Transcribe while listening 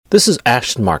This is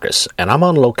Ashton Marcus, and I'm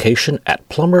on location at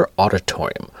Plummer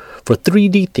Auditorium for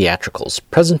 3D Theatricals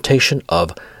presentation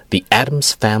of The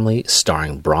Addams Family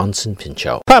starring Bronson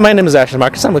Pinchot. Hi, my name is Ashton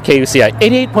Marcus. I'm with KUCI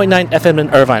 88.9 FM in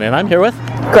Irvine, and I'm here with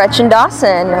Gretchen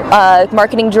Dawson,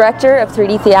 Marketing Director of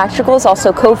 3D Theatricals,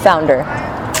 also co-founder.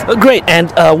 Great,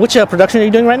 and which production are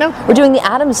you doing right now? We're doing The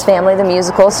Addams Family, the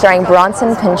musical, starring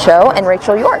Bronson Pinchot and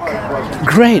Rachel York.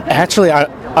 Great. Actually,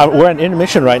 we're at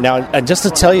intermission right now, and just to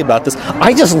tell you about this,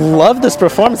 I just love this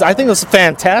performance. I think it was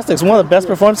fantastic. It's one of the best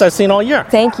performances I've seen all year.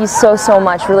 Thank you so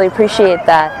much. Really appreciate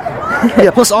that.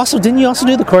 Yeah, plus also, didn't you also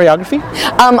do the choreography?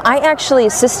 I actually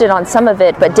assisted on some of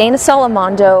it, but Dana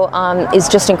Salamondo is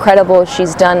just incredible.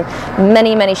 She's done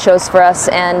many shows for us,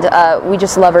 and we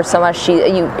just love her so much.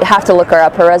 You have to look her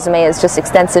up. Her resume is just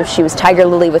extensive. She was Tiger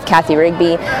Lily with Kathy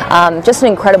Rigby. Just an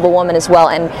incredible woman as well,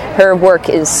 and her work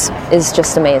is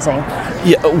just amazing.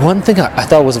 Yeah, one thing I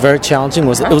thought was very challenging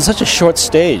was it was such a short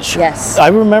stage. Yes. I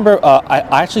remember I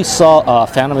actually saw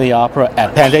Phantom of the Opera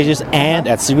at Pantages and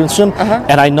at Seagramstrom,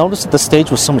 and I noticed that the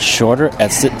stage was so much shorter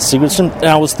at Seagramstrom, and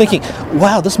I was thinking,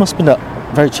 wow, this must have been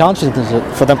very challenging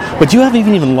for them. But you have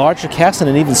even larger cast and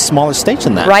an even smaller stage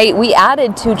than that. Right. We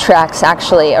added 2 tracks,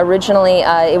 actually. Originally,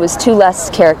 it was 2 less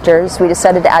characters. We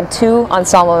decided to add 2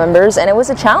 ensemble members, and it was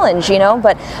a challenge,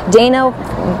 but Dana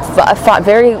fought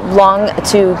very long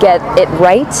to get it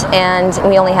right, and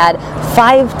we only had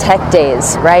 5 tech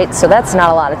days, right? So that's not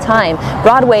a lot of time.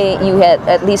 Broadway, you had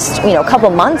at least, a couple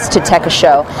months to tech a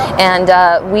show, and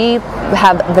we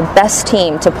have the best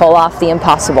team to pull off the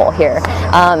impossible here.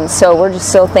 So we're just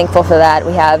so thankful for that.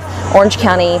 We have Orange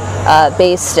County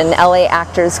based and LA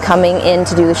actors coming in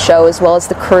to do the show, as well as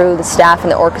the crew, the staff,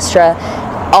 and the orchestra,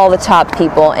 all the top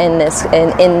people in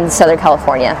Southern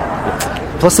California.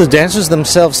 Plus the dancers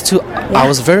themselves too. Yeah. I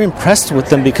was very impressed with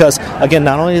them because, again,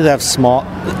 not only do they have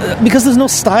because there's no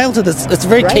style to this, it's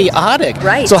very chaotic.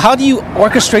 Right. So how do you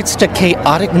orchestrate such a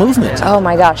chaotic movement? Oh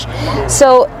my gosh.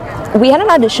 So we had an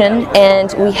audition,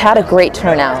 and we had a great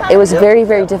turnout. It was very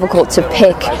difficult to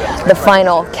pick the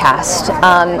final cast.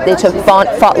 They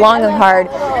fought long and hard,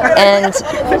 and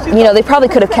they probably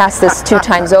could have cast this 2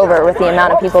 times over with the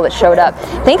amount of people that showed up.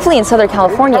 Thankfully, in Southern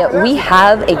California, we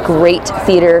have a great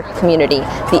theater community,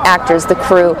 the actors, the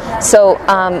crew. So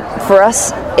for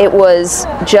us, it was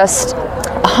just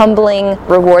a humbling,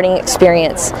 rewarding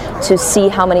experience to see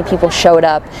how many people showed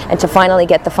up and to finally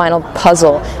get the final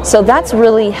puzzle. So that's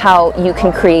really how you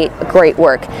can create great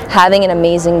work, having an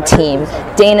amazing team.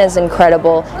 Dana's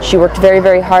incredible. She worked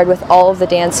very hard with all of the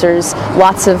dancers,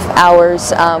 lots of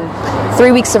hours,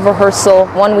 3 weeks of rehearsal,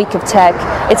 1 week of tech.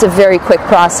 It's a very quick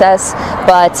process,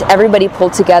 but everybody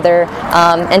pulled together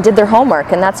and did their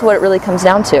homework, and that's what it really comes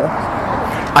down to.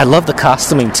 I love the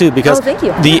costuming too because thank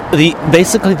you.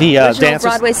 Basically the dancers,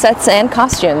 Broadway sets and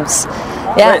costumes.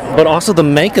 Yeah. Right, but also the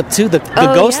makeup too. The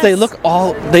ghosts, yes.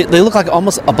 They look like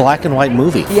almost a black and white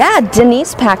movie. Yeah,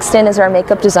 Denise Paxton is our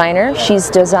makeup designer. She's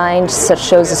designed such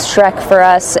shows as Shrek for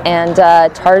us and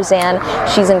Tarzan.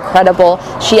 She's incredible.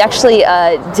 She actually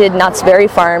did Knott's Berry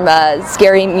Farm, the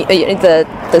scary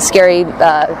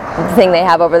thing they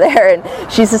have over there,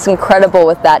 and she's just incredible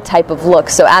with that type of look.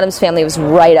 So Addams Family was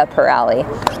right up her alley.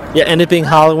 Yeah, and it being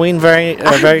Halloween,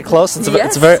 very close.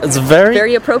 It's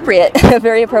very appropriate, a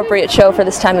very appropriate show for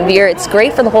this time of year. It's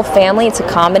great for the whole family. It's a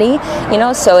comedy,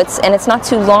 so it's not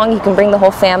too long. You can bring the whole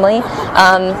family,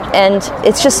 and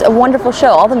it's just a wonderful show.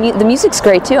 All the music's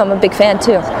great too. I'm a big fan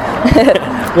too.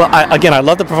 Well, I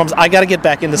love the performance. I got to get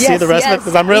back in to see the rest of it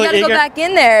because I'm really eager. You got to go back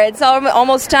in there. It's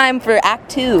almost time for Act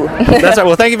 2. That's right.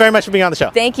 Well, thank you very much for being on the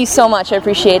show. Thank you so much. I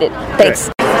appreciate it. Thanks.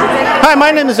 Great. Hi,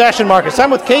 my name is Ashton Marcus. I'm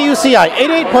with KUCI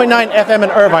 88.9 FM in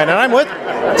Irvine, and I'm with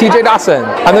TJ Dawson.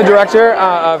 I'm the director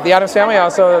of The Addams Family,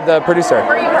 also the producer.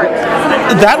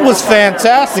 That was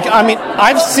fantastic. I mean,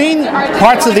 I've seen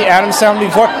parts of The Addams Family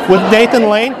before with Nathan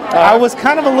Lane. I was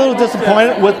kind of a little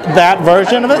disappointed with that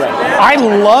version of it. I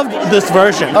loved this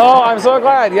version. Oh, I'm so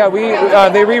glad. Yeah,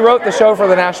 they rewrote the show for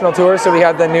the national tour, so we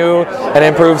had the new and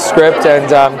improved script,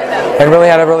 and really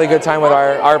had a really good time with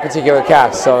our particular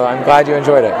cast. So I'm glad you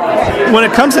enjoyed it. When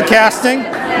it comes to casting,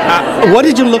 what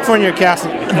did you look for in your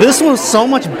casting? This was so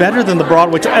much better than the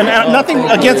Broadway, and nothing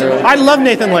against. I love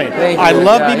Nathan Lane. I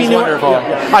love BB Newell.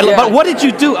 But what did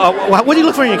you do? What did you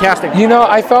look for in your casting?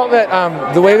 I felt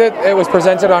that the way that it was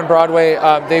presented on Broadway,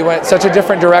 they went such a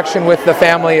different direction with the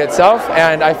family itself,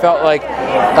 and I felt like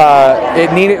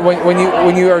it needed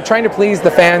when you are trying to please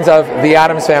the fans of the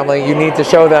Addams Family, you need to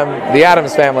show them the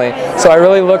Addams Family. So I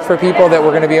really looked for people that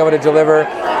were going to be able to deliver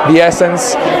the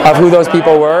essence of who those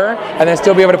people were, and then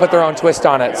still be able to put their own twist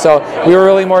on it. So we were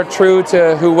really really more true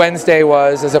to who Wednesday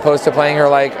was, as opposed to playing her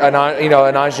like an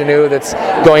ingenue that's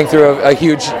going through a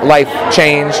huge life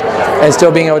change, and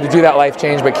still being able to do that life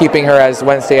change, but keeping her as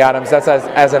Wednesday Addams. That's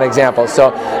as an example.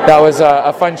 So that was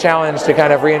a fun challenge to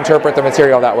kind of reinterpret the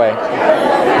material that way.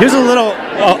 Here's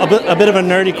a bit of a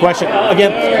nerdy question.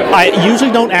 Again, I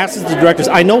usually don't ask this to directors.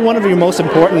 I know one of your most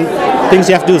important things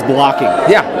you have to do is blocking.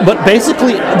 Yeah. But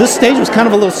basically, this stage was kind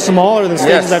of a little smaller than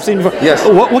stages I've seen before. Yes.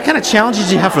 What kind of challenges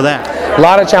do you have for that? A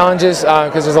lot of challenges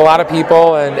because there's a lot of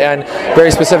people and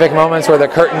very specific moments where the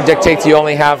curtain dictates you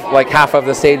only have like half of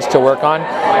the stage to work on.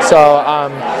 So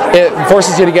it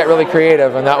forces you to get really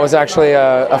creative, and that was actually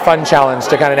a fun challenge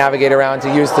to kind of navigate around,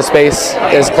 to use the space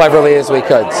as cleverly as we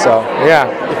could. So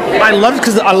yeah. I love it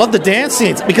because I love the dance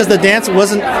scenes, because the dance it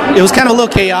was kind of a little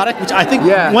chaotic, which I think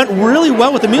went really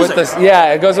well with the music.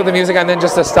 It goes with the music, and then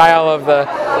just the style of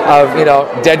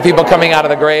dead people coming out of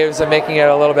the graves and making it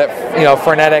a little bit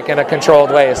frenetic in a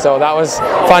controlled way. So that was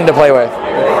fun to play with.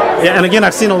 Yeah, and again,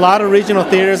 I've seen a lot of regional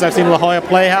theaters. I've seen La Jolla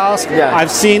Playhouse. Yeah.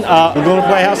 I've seen Laguna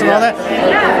Playhouse and all that.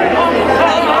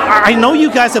 I know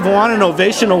you guys have won an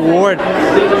Ovation Award.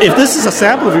 If this is a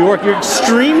sample of your work, you're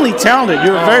extremely talented.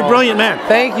 You're a very brilliant man.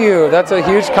 Thank you. That's a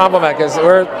huge compliment, because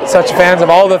we're such fans of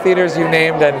all the theaters you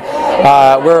named, and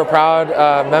we're a proud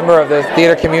member of the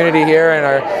theater community here, and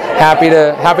are happy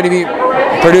to be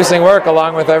producing work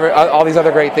along with all these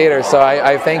other great theaters. So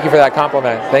I thank you for that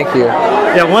compliment. Thank you.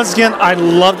 Yeah, once again, I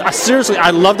love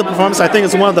the performance. I think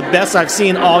it's one of the best I've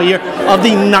seen all year. Of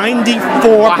the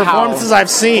 94 performances I've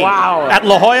seen at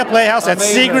La Jolla Playhouse,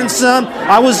 Amazing. at Seagramson,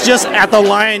 I was just at the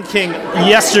Lion King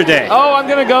yesterday. Oh, I'm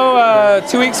going to go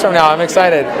 2 weeks from now. I'm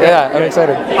excited. Yeah, I'm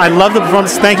excited. I love the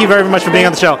performance. Thank you very much for being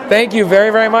on the show. Thank you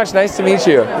very, very much. Nice to meet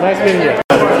you. Nice meeting you.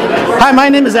 Hi, my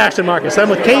name is Ashton Marcus. I'm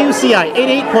with KUCI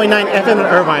 88.9 FM in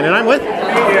Irvine, and I'm with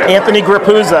Anthony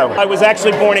Grappuzzo. I was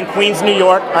actually born in Queens, New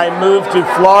York. I moved to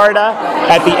Florida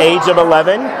at the age of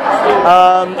 11.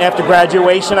 After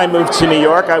graduation, I moved to New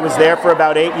York. I was there for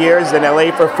about 8 years, in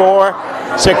LA for 4,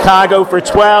 Chicago for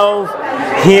 12,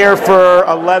 here for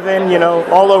 11,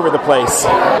 all over the place.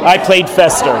 I played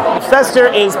Fester. Fester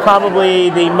is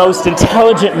probably the most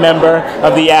intelligent member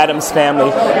of the Addams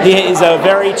family. He is a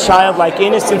very childlike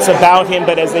innocence about him,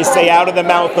 but as they say, out of the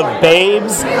mouth of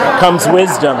babes comes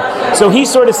wisdom. So he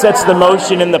sort of sets the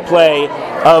motion in the play,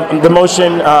 and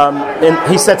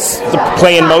he sets the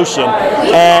play in motion.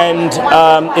 And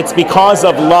it's because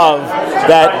of love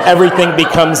that everything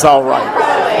becomes all right.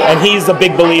 And he's a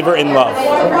big believer in love.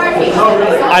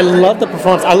 I love the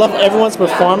performance. I love everyone's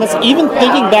performance. Even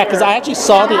thinking back, because I actually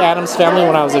saw the Addams Family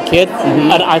when I was a kid,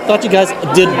 and I thought you guys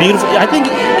did beautifully. I think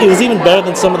it was even better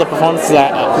than some of the performances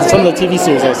some of the TV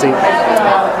series I've seen.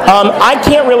 I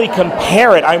can't really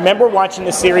compare it. I remember watching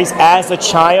the series as a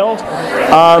child,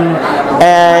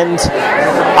 and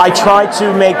I tried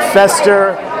to make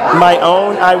Fester my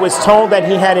own. I was told that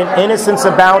he had an innocence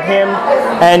about him,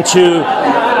 and to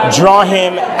draw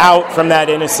him out from that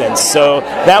innocence. So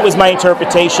that was my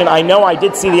interpretation. I know I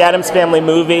did see the Addams Family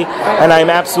movie, and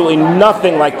I'm absolutely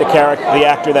nothing like the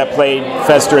actor that played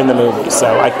Fester in the movie.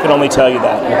 So I can only tell you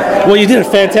that. Well, you did a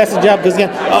fantastic job, because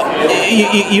again,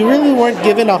 you really weren't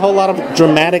given a whole lot of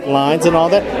dramatic lines and all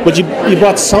that, but you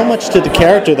brought so much to the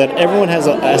character that everyone has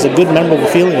a good, memorable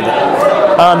feeling of it.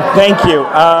 Thank you.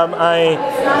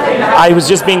 I was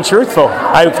just being truthful.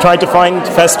 I tried to find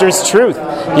Fester's truth.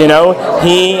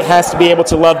 He has to be able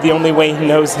to love the only way he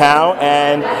knows how,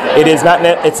 and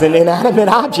it's an inanimate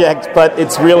object, but it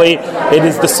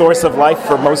is the source of life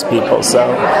for most people. So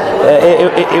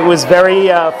it was very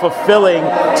fulfilling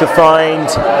to find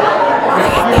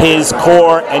his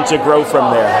core and to grow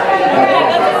from there.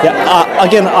 Yeah.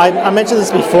 Again, I mentioned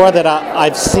this before, that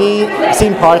I've seen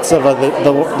parts of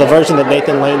the version that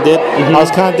Nathan Lane did. Mm-hmm. I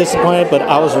was kind of disappointed, but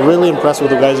I was really impressed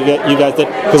with the guys you guys did,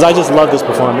 because I just love this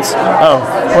performance. Oh,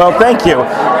 well, thank you.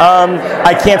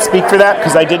 I can't speak for that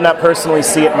because I did not personally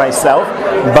see it myself,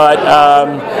 but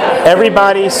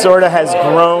everybody sort of has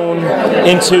grown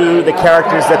into the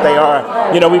characters that they are.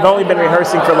 We've only been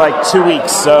rehearsing for like 2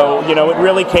 weeks, so it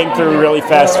really came through really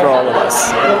fast for all of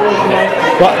us.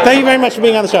 Well, thank you very much for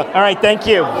being on the show. All right, thank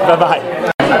you.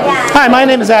 Bye-bye. Hi, my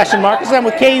name is Ashton Marcus. I'm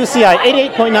with KUCI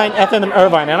 88.9 FM in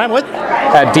Irvine, and I'm with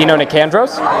Dino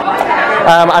Nicandros.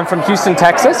 I'm from Houston,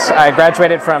 Texas. I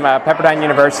graduated from Pepperdine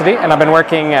University, and I've been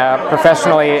working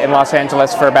professionally in Los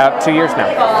Angeles for about 2 years now.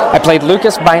 I played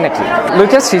Lucas Beinecke.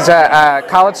 Lucas, he's a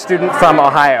college student from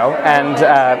Ohio, and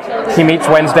he meets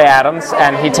Wednesday Addams,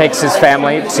 and he takes his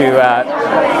family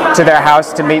to their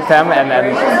house to meet them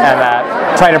and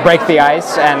try to break the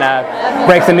ice and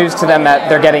break the news to them that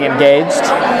they're getting engaged,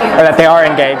 or that they are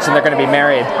engaged and they're going to be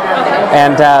married.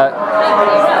 And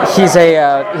he's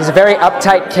a very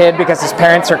uptight kid because his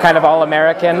parents are kind of all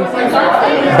American,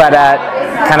 but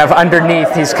kind of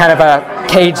underneath he's kind of a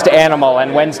caged animal,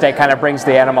 and Wednesday kind of brings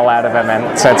the animal out of him,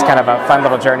 and so it's kind of a fun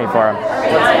little journey for him.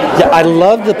 Yeah, I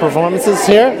love the performances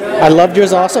here. I loved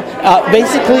yours also.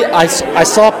 Basically, I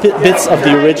saw bits of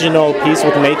the original piece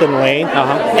with Nathan Lane,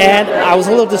 and I was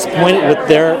a little disappointed with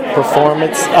their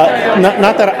performance.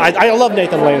 Not that I love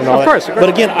Nathan Lane and all of course, that, but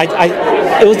again,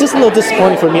 it was just a little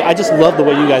disappointing for me. I just love the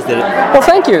way you guys did it. Well,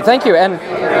 thank you, and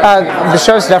the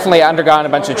show's definitely undergone a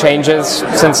bunch of changes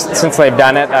since they've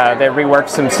done it. They reworked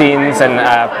some scenes and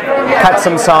cut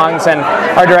some songs, and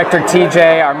our director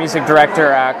TJ, our music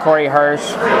director Corey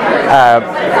Hirsch,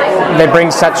 they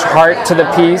bring such heart to the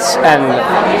piece, and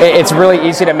it's really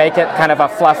easy to make it kind of a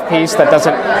fluff piece that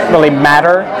doesn't really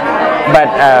matter, but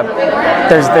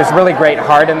there's really great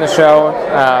heart in the show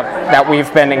that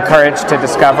we've been encouraged to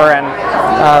discover, and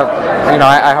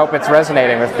I hope it's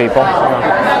resonating with people.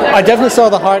 I definitely saw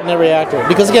the heart in every actor,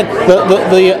 because again,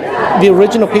 the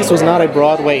original piece was not a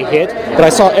Broadway hit, but I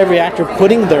saw every actor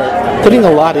putting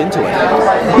a lot into it.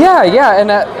 Yeah,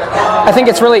 and I think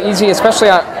it's really easy, especially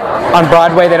on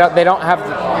Broadway. They don't have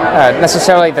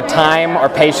necessarily the time or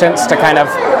patience to kind of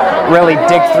really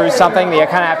dig through something. You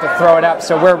kind of have to throw it up.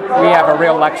 So we have a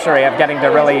real luxury of getting to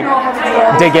really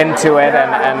dig into it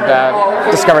and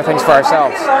discover things for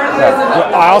ourselves.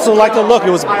 Yeah. I also like the look. It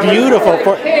was beautiful,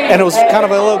 and it was kind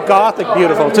of a little gothic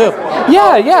beautiful too.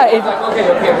 Yeah.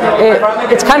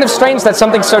 It's kind of strange that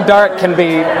something so dark can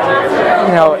be,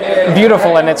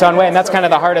 beautiful in its own way, and that's kind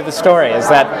of the heart of the story. Is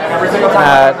that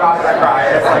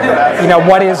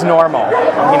what is normal?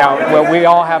 We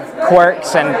all have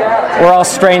quirks, and we're all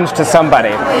strange to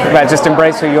somebody, but just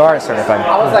embrace who you are, sort of thing.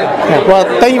 Yeah. Well,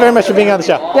 thank you very much for being on the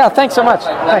show. Yeah, thanks so much.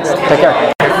 Thanks. Take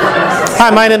care. Hi,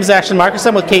 my name is Ashton Marcus.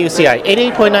 I'm with KUCI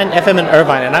 88.9 FM in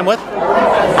Irvine, and I'm with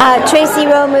Tracy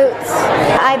Romoots.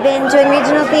 I've been doing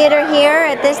regional theater here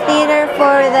at this theater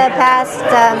for the past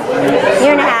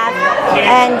year and a half,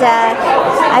 and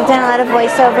I've done a lot of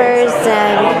voiceovers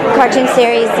and cartoon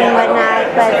series and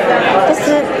whatnot, but just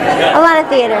a lot of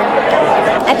theater.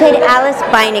 I played Alice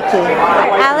Beinecke.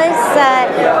 Alice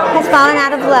has fallen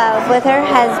out of love with her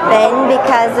husband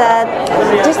because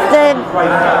just the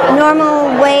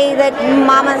normal way that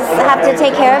mamas have to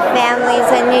take care of families,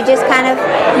 and you just kind of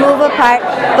move apart.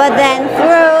 But then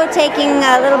through taking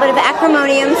a little bit of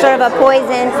acrimonium, sort of a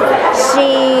poison,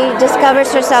 she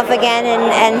discovers herself again,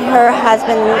 and her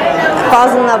husband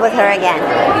falls in love with her again.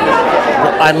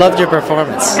 I loved your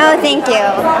performance. Oh, thank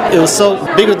you. It was so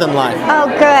bigger than life. Oh,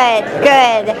 good.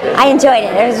 I enjoyed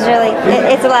it.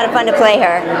 It's a lot of fun to play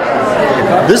her.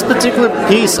 This particular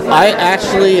piece, I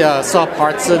actually saw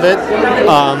parts of it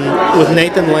with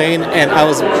Nathan Lane, and I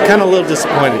was kind of a little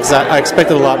disappointed because I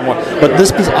expected a lot more. But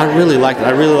this piece, I really liked it.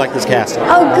 I really like this cast.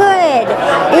 Oh, good.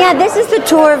 Yeah, this is the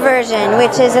tour version,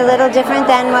 which is a little different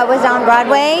than what was on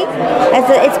Broadway.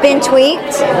 It's been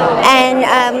tweaked, and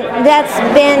that's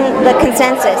been the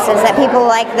consensus, is that people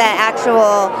like the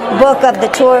actual book of the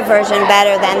tour version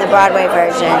better than the Broadway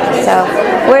version. So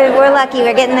we're lucky.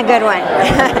 We're getting the good one.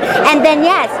 And then,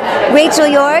 yes, Rachel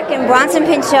York and Bronson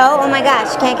Pinchot. Oh my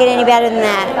gosh, can't get any better than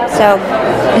that. So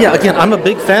yeah, again, I'm a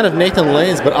big fan of Nathan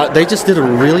Lane's, but they just did a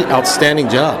really outstanding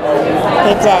job.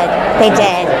 They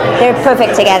did. They're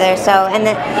perfect together. So, and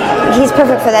he's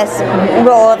perfect for this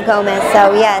role of Gomez.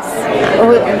 So yes,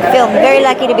 we feel very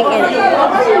lucky to be in it.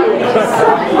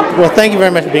 Well, thank you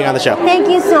very much for being on the show. Thank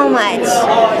you so much.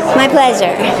 My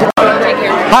pleasure.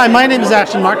 Hi, my name is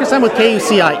Ashton Marcus. I'm with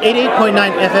KUCI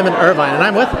 88.9 FM in Irvine, and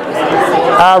I'm with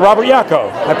Robert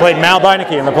Yacco. I played Mal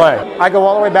Beinecke in the play. I go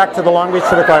all the way back to the Long Beach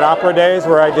Civic Light Opera days,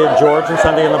 where I did George and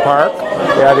Sunday in the Park,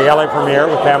 the LA premiere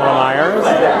with Pamela Myers,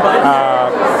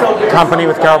 Company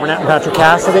with Carol Burnett and Patrick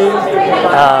Cassidy,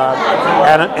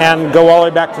 and go all the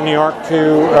way back to New York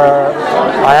to,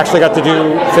 I actually got to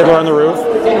do Fiddler on the Roof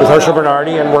with Herschel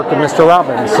Bernardi and worked with Mr.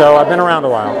 Robbins, so I've been around a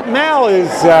while. Mal is,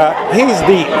 he's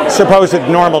the supposed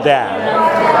normal dad,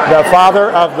 the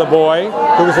father of the boy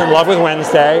who's in love with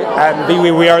Wednesday, and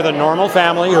we are the normal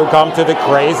family who come to the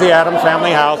crazy Addams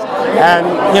family house, and,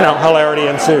 hilarity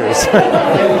ensues.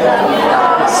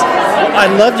 I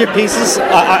loved your pieces.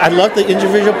 I loved the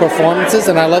individual performances,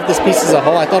 and I loved this piece as a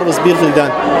whole. I thought it was beautifully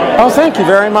done. Oh, thank you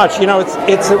very much.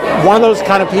 It's one of those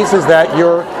kind of pieces that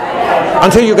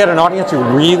until you get an audience, you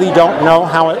really don't know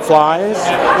how it flies.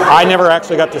 I never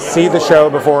actually got to see the show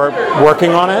before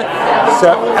working on it,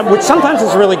 which sometimes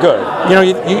is really good.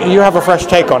 You have a fresh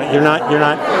take on it. You're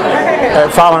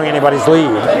not following anybody's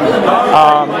lead.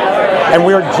 and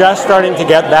we were just starting to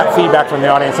get that feedback from the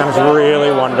audience, and it was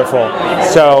really wonderful.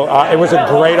 So it was a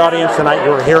great audience tonight.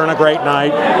 You were here on a great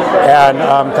night,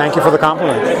 and thank you for the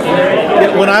compliment.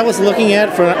 When I was looking at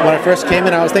it when I first came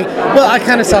in, I was thinking, well, I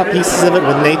kind of saw pieces of it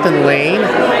with Nathan Lane,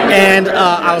 and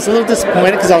I was a little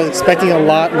disappointed because I was expecting a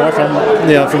lot more from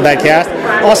that cast.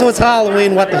 Also, it's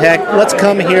Halloween. What the heck? Let's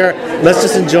come here. Let's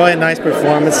just enjoy a nice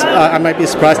performance. I might be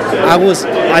surprised. I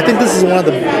think this is one of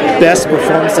the best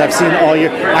performances I've seen all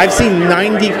year. I've seen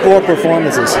 94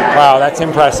 performances. Wow, that's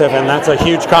impressive, and that's a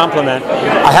huge compliment.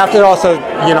 I have to also,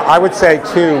 I would say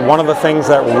too, one of the things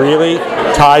that really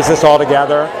ties this all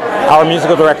together, our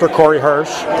musical director, Corey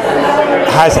Hirsch,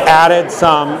 has added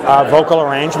some vocal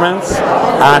arrangements,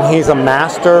 and he's a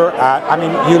master at,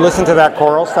 you listen to that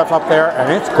choral stuff up there,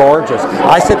 and it's gorgeous.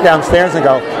 I sit downstairs and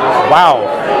go,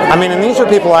 wow. And these are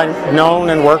people I've known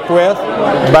and worked with,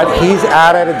 but he's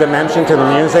added a dimension to the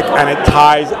music, and it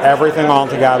ties everything all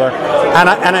together.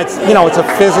 And it's, it's a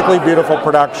physically beautiful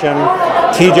production.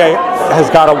 TJ has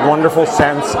got a wonderful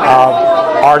sense of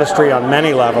artistry on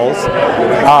many levels,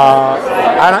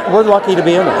 and we're lucky to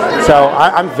be in it. So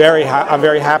I'm very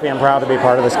happy and proud to be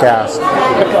part of this cast.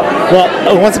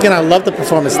 Well, once again, I love the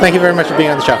performance. Thank you very much for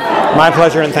being on the show. My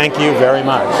pleasure, and thank you very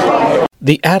much.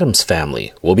 The Addams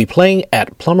Family will be playing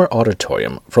at Plummer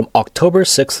Auditorium from October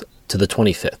 6th to the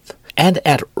 25th, and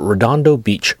at Redondo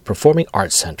Beach Performing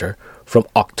Arts Center from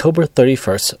October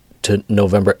 31st to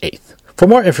November 8th. For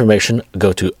more information,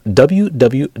 go to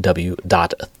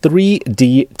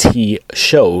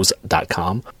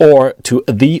www.3dtshows.com or to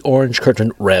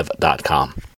theorangecurtainrev.com.